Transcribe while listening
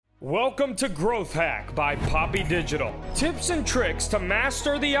Welcome to Growth Hack by Poppy Digital. Tips and tricks to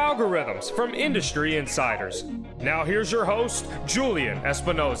master the algorithms from industry insiders. Now here's your host, Julian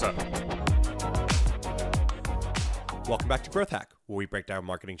Espinoza. Welcome back to Growth Hack, where we break down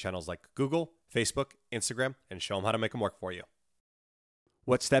marketing channels like Google, Facebook, Instagram, and show them how to make them work for you.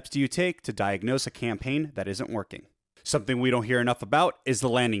 What steps do you take to diagnose a campaign that isn't working? Something we don't hear enough about is the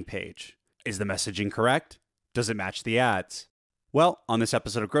landing page. Is the messaging correct? Does it match the ads? Well, on this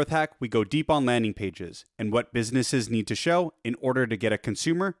episode of Growth Hack, we go deep on landing pages and what businesses need to show in order to get a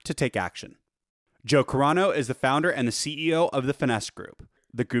consumer to take action. Joe Carano is the founder and the CEO of the Finesse Group.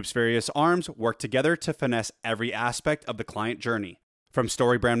 The group's various arms work together to finesse every aspect of the client journey, from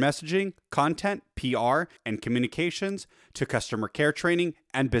story brand messaging, content, PR, and communications to customer care training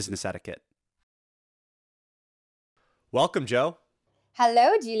and business etiquette. Welcome, Joe.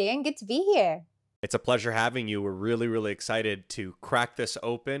 Hello, Julian. Good to be here. It's a pleasure having you. We're really excited to crack this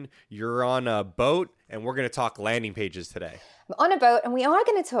open. You're on a boat, and we're going to talk landing pages today. I'm on a boat, and we are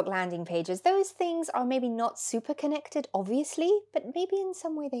going to talk landing pages. Those things are maybe not super connected, obviously, but maybe in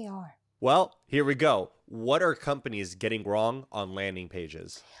some way they are. Well, here we go. What are companies getting wrong on landing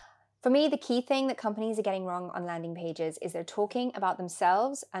pages? For me, the key thing that companies are getting wrong on landing pages is they're talking about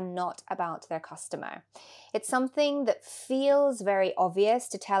themselves and not about their customer. It's something that feels very obvious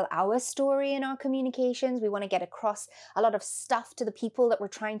to tell our story in our communications. We want to get across a lot of stuff to the people that we're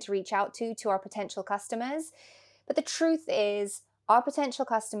trying to reach out to our potential customers. But the truth is, our potential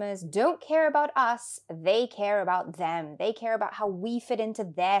customers don't care about us, they care about them. They care about how we fit into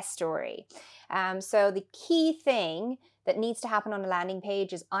their story. So the key thing that needs to happen on a landing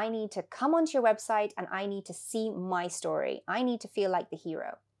page is I need to come onto your website and I need to see my story. I need to feel like the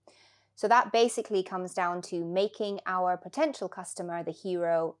hero. So that basically comes down to making our potential customer the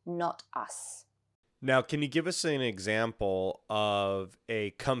hero, not us. Now, can you give us an example of a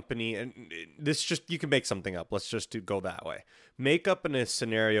company, and this just, you can make something up. Let's just go that way. Make up in a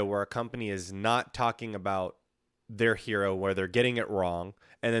scenario where a company is not talking about their hero, where they're getting it wrong,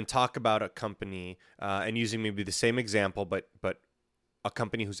 and then talk about a company and using maybe the same example, but a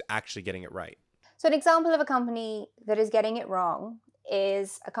company who's actually getting it right. So an example of a company that is getting it wrong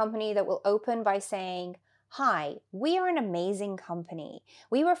is a company that will open by saying, "Hi, we are an amazing company.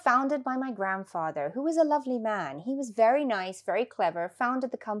 We were founded by my grandfather, who was a lovely man. He was very nice, very clever,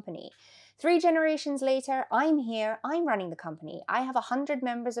 founded the company. 3 generations later, I'm here, I'm running the company. I have 100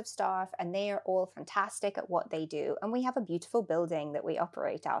 members of staff and they are all fantastic at what they do. And we have a beautiful building that we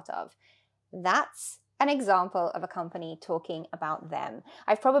operate out of." That's an example of a company talking about them.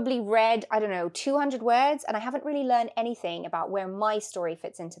 I've probably read, 200 words, and I haven't really learned anything about where my story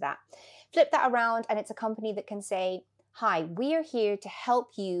fits into that. Flip that around and it's a company that can say, "Hi, we are here to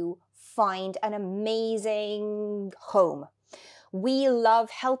help you find an amazing home. We love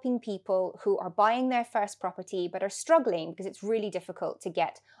helping people who are buying their first property but are struggling because it's really difficult to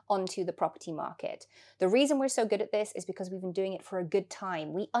get onto the property market. The reason we're so good at this is because we've been doing it for a good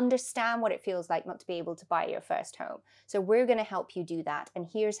time. We understand what it feels like not to be able to buy your first home. So we're going to help you do that. And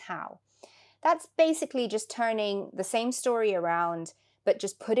here's how." That's basically just turning the same story around, but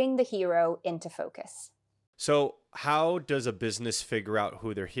just putting the hero into focus. So how does a business figure out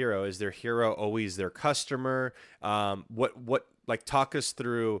who their hero is? Their hero always their customer? Talk us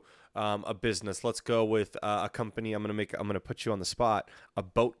through a business. Let's go with a company. I'm going to put you on the spot. A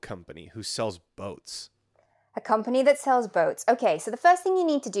boat company who sells boats. A company that sells boats. Okay, so the first thing you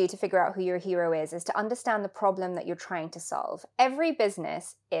need to do to figure out who your hero is to understand the problem that you're trying to solve. Every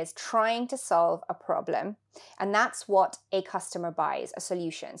business is trying to solve a problem, and that's what a customer buys, a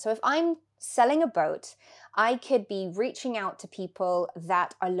solution. So if I'm selling a boat, I could be reaching out to people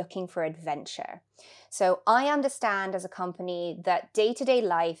that are looking for adventure. So I understand as a company that day-to-day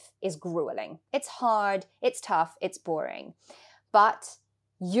life is grueling. It's hard, it's tough, it's boring. But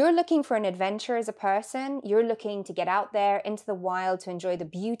you're looking for an adventure as a person. You're looking to get out there into the wild to enjoy the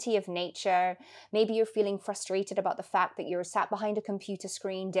beauty of nature. Maybe you're feeling frustrated about the fact that you're sat behind a computer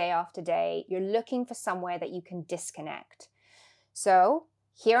screen day after day. You're looking for somewhere that you can disconnect. So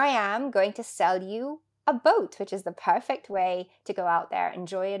here I am going to sell you a boat, which is the perfect way to go out there,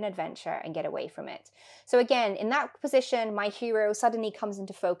 enjoy an adventure, and get away from it. So again, in that position, my hero suddenly comes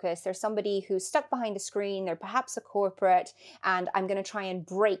into focus. There's somebody who's stuck behind a screen. They're perhaps a corporate, and I'm going to try and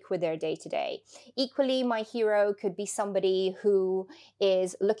break with their day-to-day. Equally, my hero could be somebody who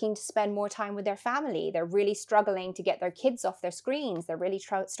is looking to spend more time with their family. They're really struggling to get their kids off their screens. They're really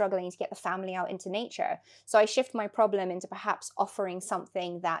struggling to get the family out into nature. So I shift my problem into perhaps offering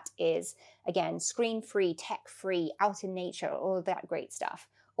something that is, again, screen-free, tech-free, out in nature, all of that great stuff.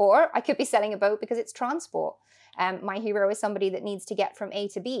 Or I could be selling a boat because it's transport. My hero is somebody that needs to get from A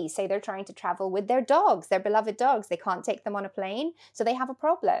to B. Say they're trying to travel with their dogs, their beloved dogs. They can't take them on a plane, so they have a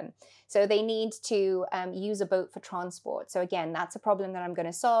problem. So they need to use a boat for transport. So again, that's a problem that I'm going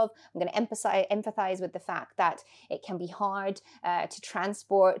to solve. I'm going to empathize with the fact that it can be hard to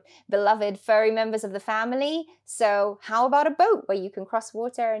transport beloved furry members of the family. So how about a boat where you can cross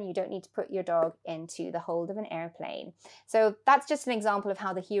water and you don't need to put your dog into the hold of an airplane? So that's just an example of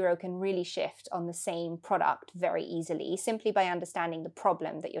how the hero can really shift on the same product very easily, simply by understanding the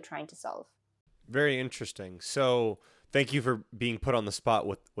problem that you're trying to solve. Very interesting. So thank you for being put on the spot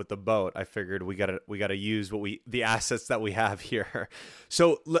with the boat. I figured we gotta use the assets that we have here.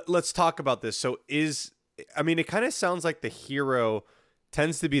 So let's talk about this. So it kind of sounds like the hero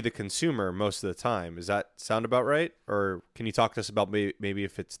tends to be the consumer most of the time. Does that sound about right? Or can you talk to us about maybe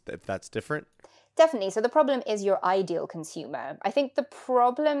if that's different? Definitely. So the problem is your ideal consumer. I think the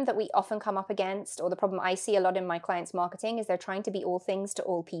problem that we often come up against, or the problem I see a lot in my clients' marketing, is they're trying to be all things to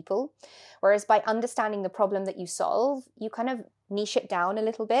all people. Whereas by understanding the problem that you solve, you kind of niche it down a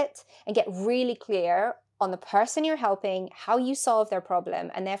little bit and get really clear on the person you're helping, how you solve their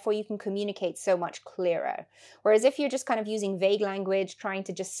problem, and therefore you can communicate so much clearer. Whereas if you're just kind of using vague language, trying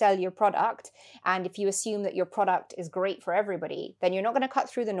to just sell your product, and if you assume that your product is great for everybody, then you're not going to cut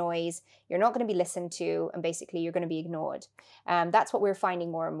through the noise, you're not going to be listened to, and basically you're going to be ignored. That's what we're finding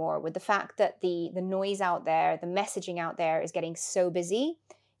more and more with the fact that the noise out there, the messaging out there is getting so busy.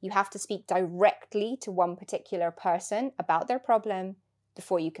 You have to speak directly to one particular person about their problem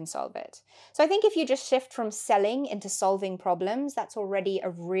before you can solve it. So I think if you just shift from selling into solving problems, that's already a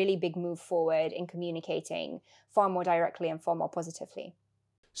really big move forward in communicating far more directly and far more positively.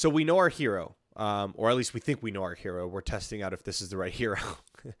 So we know our hero, or at least we think we know our hero. We're testing out if this is the right hero.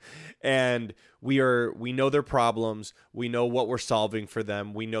 And we know their problems. We know what we're solving for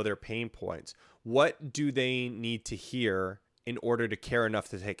them. We know their pain points. What do they need to hear in order to care enough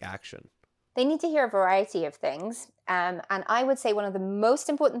to take action? They need to hear a variety of things. And I would say one of the most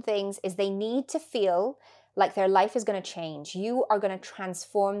important things is they need to feel like their life is going to change. You are going to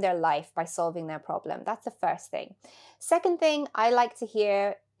transform their life by solving their problem. That's the first thing. Second thing I like to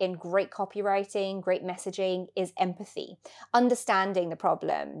hear in great copywriting, great messaging is empathy, understanding the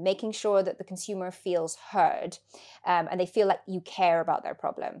problem, making sure that the consumer feels heard and they feel like you care about their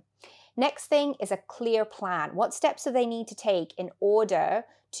problem. Next thing is a clear plan. What steps do they need to take in order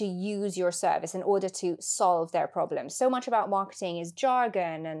to use your service, in order to solve their problem? So much about marketing is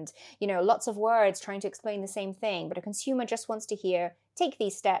jargon and, lots of words trying to explain the same thing. But a consumer just wants to hear, take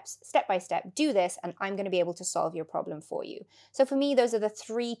these steps, step by step, do this, and I'm going to be able to solve your problem for you. So for me, those are the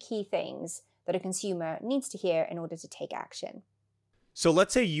three key things that a consumer needs to hear in order to take action. So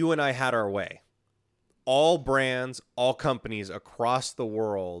let's say you and I had our way. All brands, all companies across the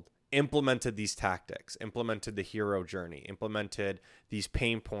world implemented these tactics, implemented the hero journey, implemented these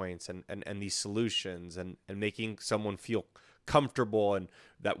pain points and these solutions and making someone feel comfortable and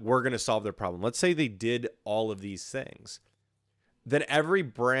that we're going to solve their problem. Let's say they did all of these things. Then every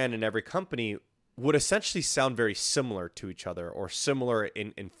brand and every company would essentially sound very similar to each other, or similar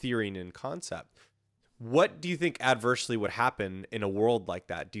in theory and in concept. What do you think adversely would happen in a world like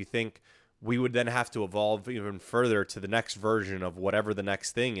that? Do you think we would then have to evolve even further to the next version of whatever the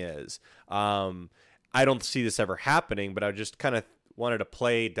next thing is? I don't see this ever happening, but I just kind of wanted to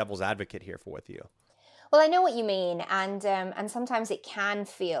play devil's advocate here with you. Well, I know what you mean, and sometimes it can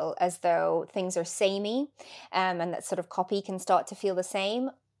feel as though things are samey, and that sort of copy can start to feel the same.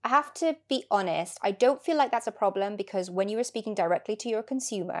 I have to be honest, I don't feel like that's a problem, because when you are speaking directly to your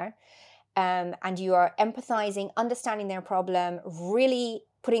consumer, and you are empathizing, understanding their problem, really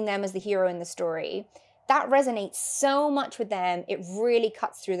putting them as the hero in the story, that resonates so much with them, it really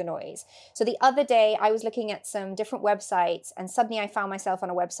cuts through the noise. So the other day, I was looking at some different websites, and suddenly I found myself on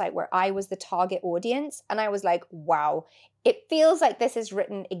a website where I was the target audience, and I was like, wow, it feels like this is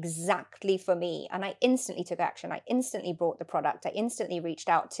written exactly for me. And I instantly took action. I instantly bought the product. I instantly reached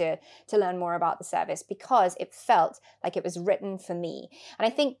out to learn more about the service, because it felt like it was written for me. And I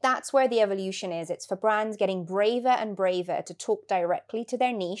think that's where the evolution is. It's for brands getting braver and braver to talk directly to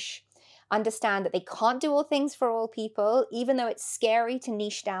their niche, understand that they can't do all things for all people. Even though it's scary to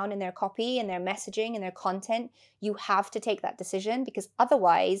niche down in their copy and their messaging and their content, you have to take that decision, because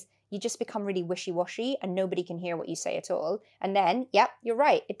otherwise you just become really wishy-washy and nobody can hear what you say at all. And then, yep, you're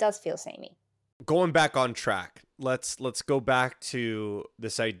right, it does feel samey. Going back on track, let's go back to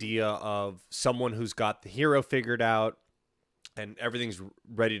this idea of someone who's got the hero figured out and everything's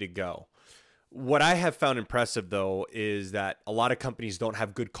ready to go. What I have found impressive, though, is that a lot of companies don't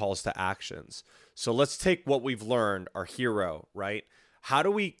have good calls to actions. So let's take what we've learned, our hero, right? How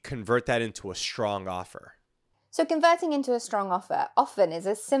do we convert that into a strong offer? So converting into a strong offer often is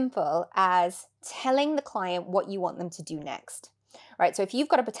as simple as telling the client what you want them to do next, right? So if you've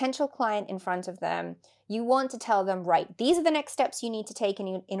got a potential client in front of them, you want to tell them, right, these are the next steps you need to take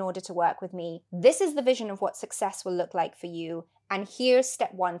in order to work with me. This is the vision of what success will look like for you. And here's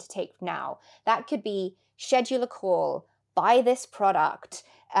step one to take now. That could be schedule a call, buy this product,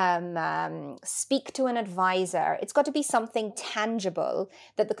 speak to an advisor. It's got to be something tangible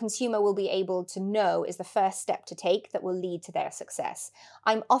that the consumer will be able to know is the first step to take that will lead to their success.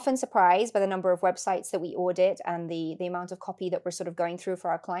 I'm often surprised by the number of websites that we audit and the amount of copy that we're sort of going through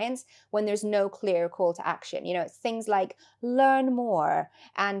for our clients when there's no clear call to action. You know, it's things like learn more,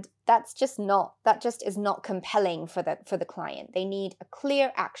 and that just is not compelling for the client. They need a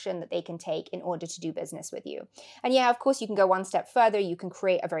clear action that they can take in order to do business with you. And yeah, of course, you can go one step further. You can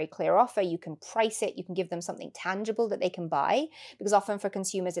create a very clear offer. You can price it. You can give them something tangible that they can buy, because often for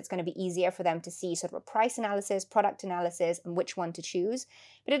consumers, it's going to be easier for them to see sort of a price analysis, product analysis, and which one to choose.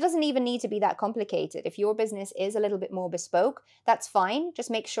 But it doesn't even need to be that complicated. If your business is a little bit more bespoke, that's fine.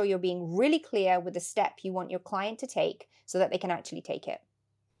 Just make sure you're being really clear with the step you want your client to take so that they can actually take it.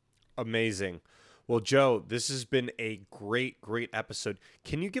 Amazing. Well, Joe, this has been a great episode.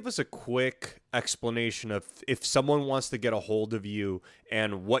 Can you give us a quick explanation of if someone wants to get a hold of you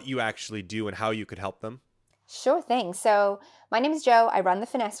and what you actually do and how you could help them? Sure thing. So my name is Joe. I run the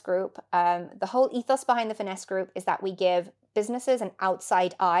Finesse Group. The whole ethos behind the Finesse Group is that we give businesses an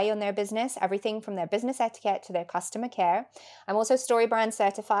outside eye on their business, everything from their business etiquette to their customer care. I'm also StoryBrand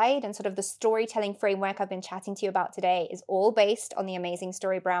certified, and sort of the storytelling framework I've been chatting to you about today is all based on the amazing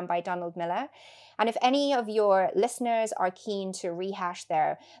StoryBrand by Donald Miller. And if any of your listeners are keen to rehash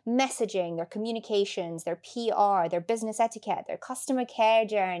their messaging, their communications, their PR, their business etiquette, their customer care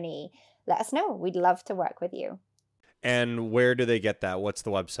journey, let us know. We'd love to work with you. And where do they get that? What's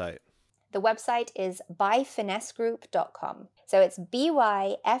the website? The website is byfinessegroup.com. So it's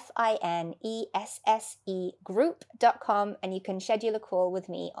BYFINESSE group.com, and you can schedule a call with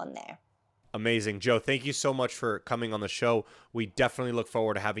me on there. Amazing. Joe, thank you so much for coming on the show. We definitely look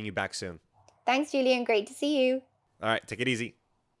forward to having you back soon. Thanks, Julian. Great to see you. All right, take it easy.